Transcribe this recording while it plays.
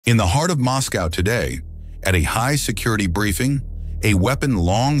In the heart of Moscow today, at a high-security briefing, a weapon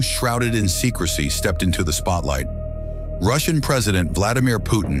long shrouded in secrecy stepped into the spotlight. Russian President Vladimir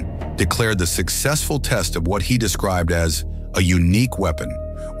Putin declared the successful test of what he described as a unique weapon,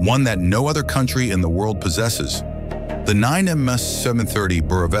 one that no other country in the world possesses. The 9MS-730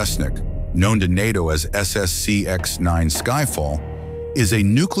 Burevestnik, known to NATO as SSCX-9 Skyfall, is a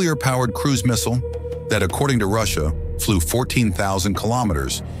nuclear-powered cruise missile that, according to Russia, flew 14,000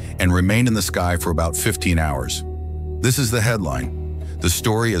 kilometers and remained in the sky for about 15 hours. This is the headline. The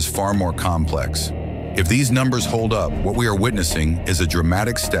story is far more complex. If these numbers hold up, what we are witnessing is a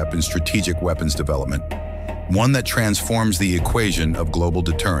dramatic step in strategic weapons development, one that transforms the equation of global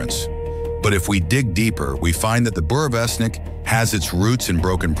deterrence. But if we dig deeper, we find that the Burevestnik has its roots in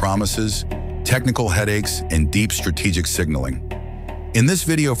broken promises, technical headaches, and deep strategic signaling. In this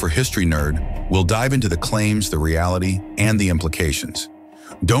video for History Nerd, we'll dive into the claims, the reality, and the implications.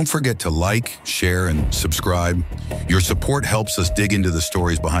 Don't forget to like, share, and subscribe. Your support helps us dig into the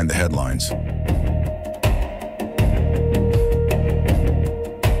stories behind the headlines.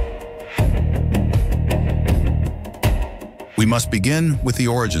 We must begin with the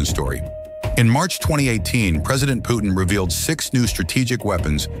origin story. In March 2018, President Putin revealed 6 new strategic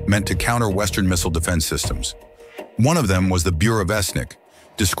weapons meant to counter Western missile defense systems. One of them was the Burevestnik,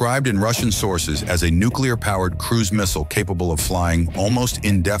 described in Russian sources as a nuclear-powered cruise missile capable of flying almost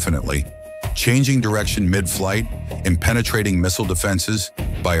indefinitely, changing direction mid-flight, and penetrating missile defenses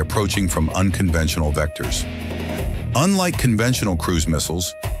by approaching from unconventional vectors. Unlike conventional cruise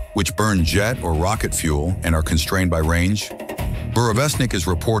missiles, which burn jet or rocket fuel and are constrained by range, Burevestnik is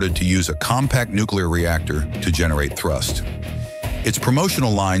reported to use a compact nuclear reactor to generate thrust. Its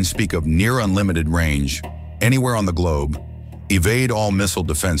promotional lines speak of near unlimited range, anywhere on the globe, evade all missile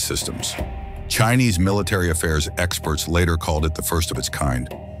defense systems. Chinese military affairs experts later called it the first of its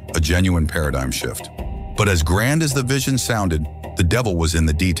kind, a genuine paradigm shift. But as grand as the vision sounded, the devil was in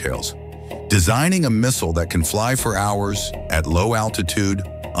the details. Designing a missile that can fly for hours at low altitude,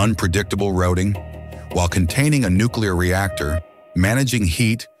 unpredictable routing, while containing a nuclear reactor, managing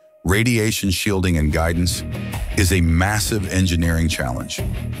heat, radiation shielding, and guidance is a massive engineering challenge.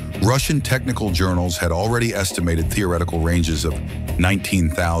 Russian technical journals had already estimated theoretical ranges of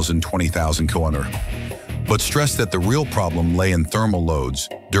 19,000, 20,000 kilometers, but stressed that the real problem lay in thermal loads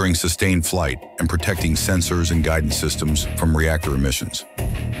during sustained flight and protecting sensors and guidance systems from reactor emissions.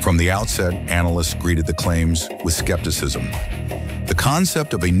 From the outset, analysts greeted the claims with skepticism. The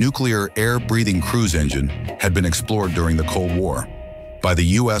concept of a nuclear air-breathing cruise engine had been explored during the Cold War by the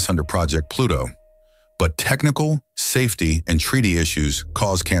U.S. under Project Pluto, but technical, safety, and treaty issues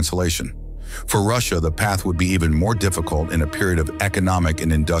caused cancellation. For Russia, the path would be even more difficult in a period of economic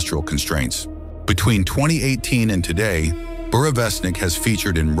and industrial constraints. Between 2018 and today, Burevestnik has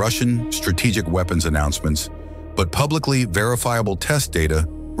featured in Russian strategic weapons announcements, but publicly verifiable test data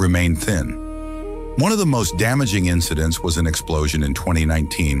remain thin. One of the most damaging incidents was an explosion in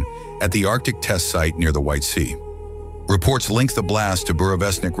 2019 at the Arctic test site near the White Sea. Reports linked the blast to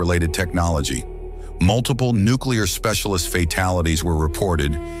Burevestnik-related technology. Multiple nuclear specialist fatalities were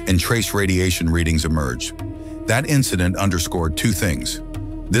reported and trace radiation readings emerged. That incident underscored 2 things.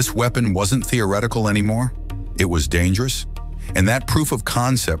 This weapon wasn't theoretical anymore, it was dangerous, and that proof of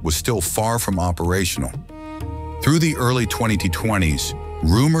concept was still far from operational. Through the early 2020s,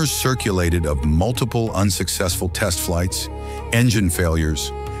 rumors circulated of multiple unsuccessful test flights, engine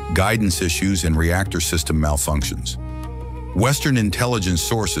failures, guidance issues, and reactor system malfunctions. Western intelligence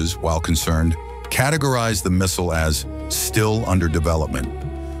sources, while concerned, categorized the missile as still under development.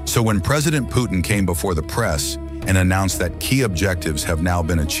 So when President Putin came before the press and announced that key objectives have now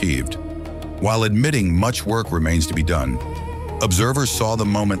been achieved, while admitting much work remains to be done, observers saw the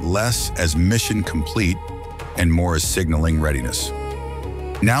moment less as mission complete and more as signaling readiness.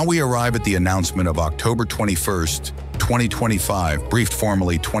 Now we arrive at the announcement of October 21st, 2025, briefed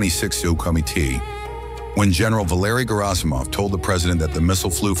formally 26th Committee, when General Valery Gerasimov told the president that the missile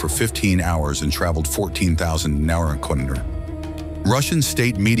flew for 15 hours and traveled 14,000 km. Russian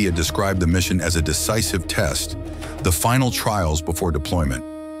state media described the mission as a decisive test, the final trials before deployment.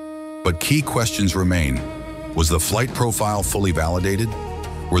 But key questions remain. Was the flight profile fully validated?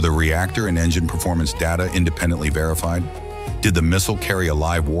 Were the reactor and engine performance data independently verified? Did the missile carry a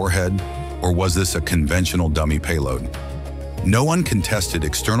live warhead, or was this a conventional dummy payload? No uncontested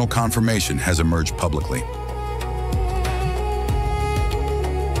external confirmation has emerged publicly.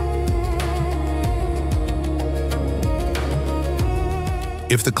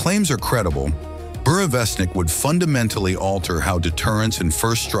 If the claims are credible, Burevestnik would fundamentally alter how deterrence and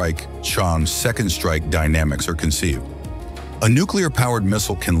first strike, second strike dynamics are conceived. A nuclear-powered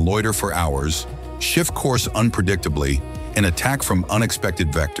missile can loiter for hours, shift course unpredictably, and attack from unexpected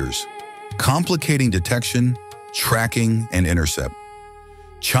vectors, complicating detection, tracking, and intercept.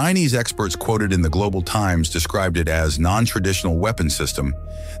 Chinese experts quoted in the Global Times described it as non-traditional weapon system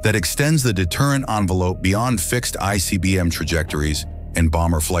that extends the deterrent envelope beyond fixed ICBM trajectories and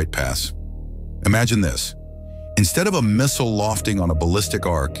bomber flight paths. Imagine this. Instead of a missile lofting on a ballistic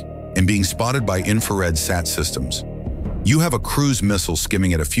arc and being spotted by infrared SAT systems, you have a cruise missile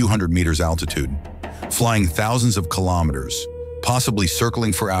skimming at a few hundred meters altitude, flying thousands of kilometers, possibly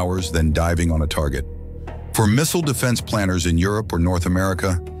circling for hours, then diving on a target. For missile defense planners in Europe or North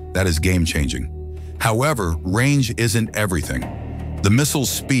America, that is game-changing. However, range isn't everything. The missile's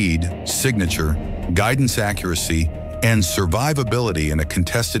speed, signature, guidance accuracy, and survivability in a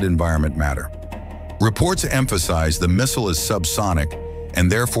contested environment matter. Reports emphasize the missile is subsonic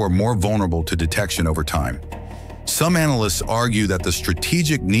and therefore more vulnerable to detection over time. Some analysts argue that the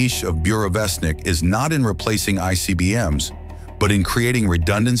strategic niche of Burevestnik is not in replacing ICBMs, but in creating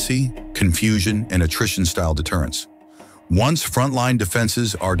redundancy, confusion, and attrition-style deterrence, once frontline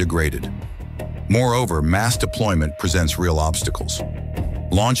defenses are degraded. Moreover, mass deployment presents real obstacles.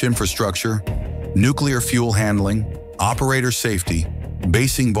 Launch infrastructure, nuclear fuel handling, operator safety,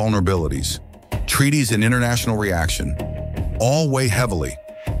 basing vulnerabilities, treaties and international reaction, all weigh heavily.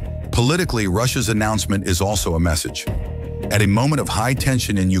 Politically, Russia's announcement is also a message. At a moment of high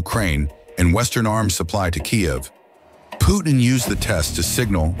tension in Ukraine and Western arms supply to Kiev, Putin used the test to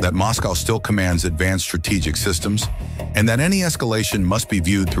signal that Moscow still commands advanced strategic systems and that any escalation must be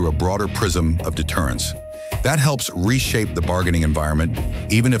viewed through a broader prism of deterrence. That helps reshape the bargaining environment,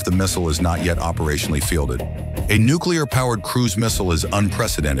 even if the missile is not yet operationally fielded. A nuclear-powered cruise missile is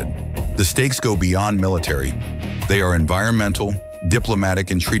unprecedented. The stakes go beyond military. They are environmental,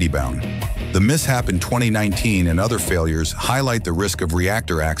 diplomatic, and treaty-bound. The mishap in 2019 and other failures highlight the risk of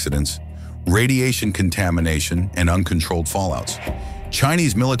reactor accidents, radiation contamination, and uncontrolled fallouts.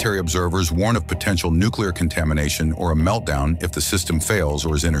 Chinese military observers warn of potential nuclear contamination or a meltdown if the system fails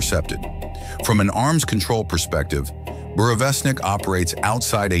or is intercepted. From an arms control perspective, Burevestnik operates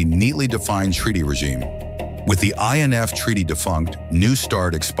outside a neatly defined treaty regime. With the INF Treaty defunct, New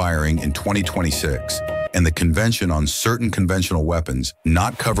START expiring in 2026, and the Convention on Certain Conventional Weapons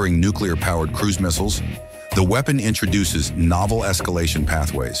not covering nuclear-powered cruise missiles, the weapon introduces novel escalation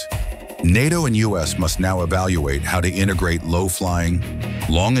pathways. NATO and US must now evaluate how to integrate low-flying,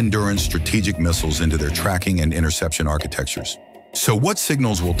 long-endurance strategic missiles into their tracking and interception architectures. So what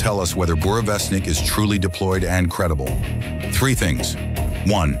signals will tell us whether Burevestnik is truly deployed and credible? 3 things.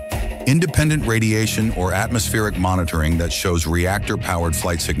 1. Independent radiation or atmospheric monitoring that shows reactor-powered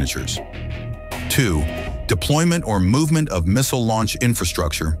flight signatures. 2. Deployment or movement of missile launch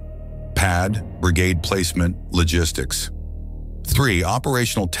infrastructure, pad, brigade placement, logistics. 3.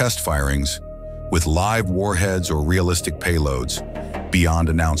 Operational test firings with live warheads or realistic payloads beyond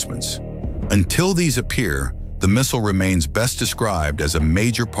announcements. Until these appear, the missile remains best described as a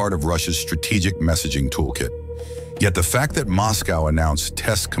major part of Russia's strategic messaging toolkit. Yet the fact that Moscow announced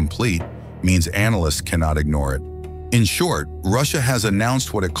tests complete means analysts cannot ignore it. In short, Russia has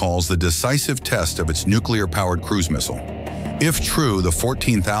announced what it calls the decisive test of its nuclear-powered cruise missile. If true, the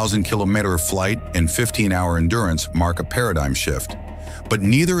 14,000-kilometer flight and 15-hour endurance mark a paradigm shift. But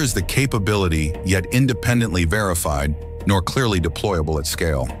neither is the capability yet independently verified nor clearly deployable at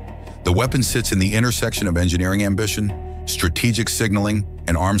scale. The weapon sits in the intersection of engineering ambition, strategic signaling,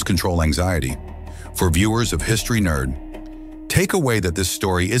 and arms control anxiety. For viewers of History Nerd, take away that this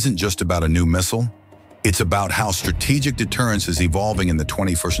story isn't just about a new missile. It's about how strategic deterrence is evolving in the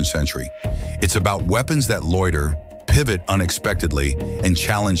 21st century. It's about weapons that loiter, pivot unexpectedly, and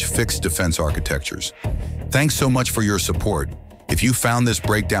challenge fixed defense architectures. Thanks so much for your support. If you found this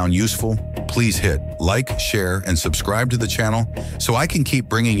breakdown useful, please hit like, share, and subscribe to the channel so I can keep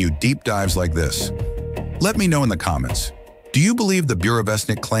bringing you deep dives like this. Let me know in the comments. Do you believe the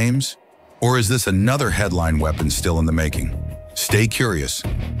Burevestnik claims? Or is this another headline weapon still in the making? Stay curious,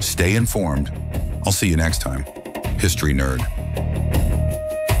 stay informed. I'll see you next time. History Nerd.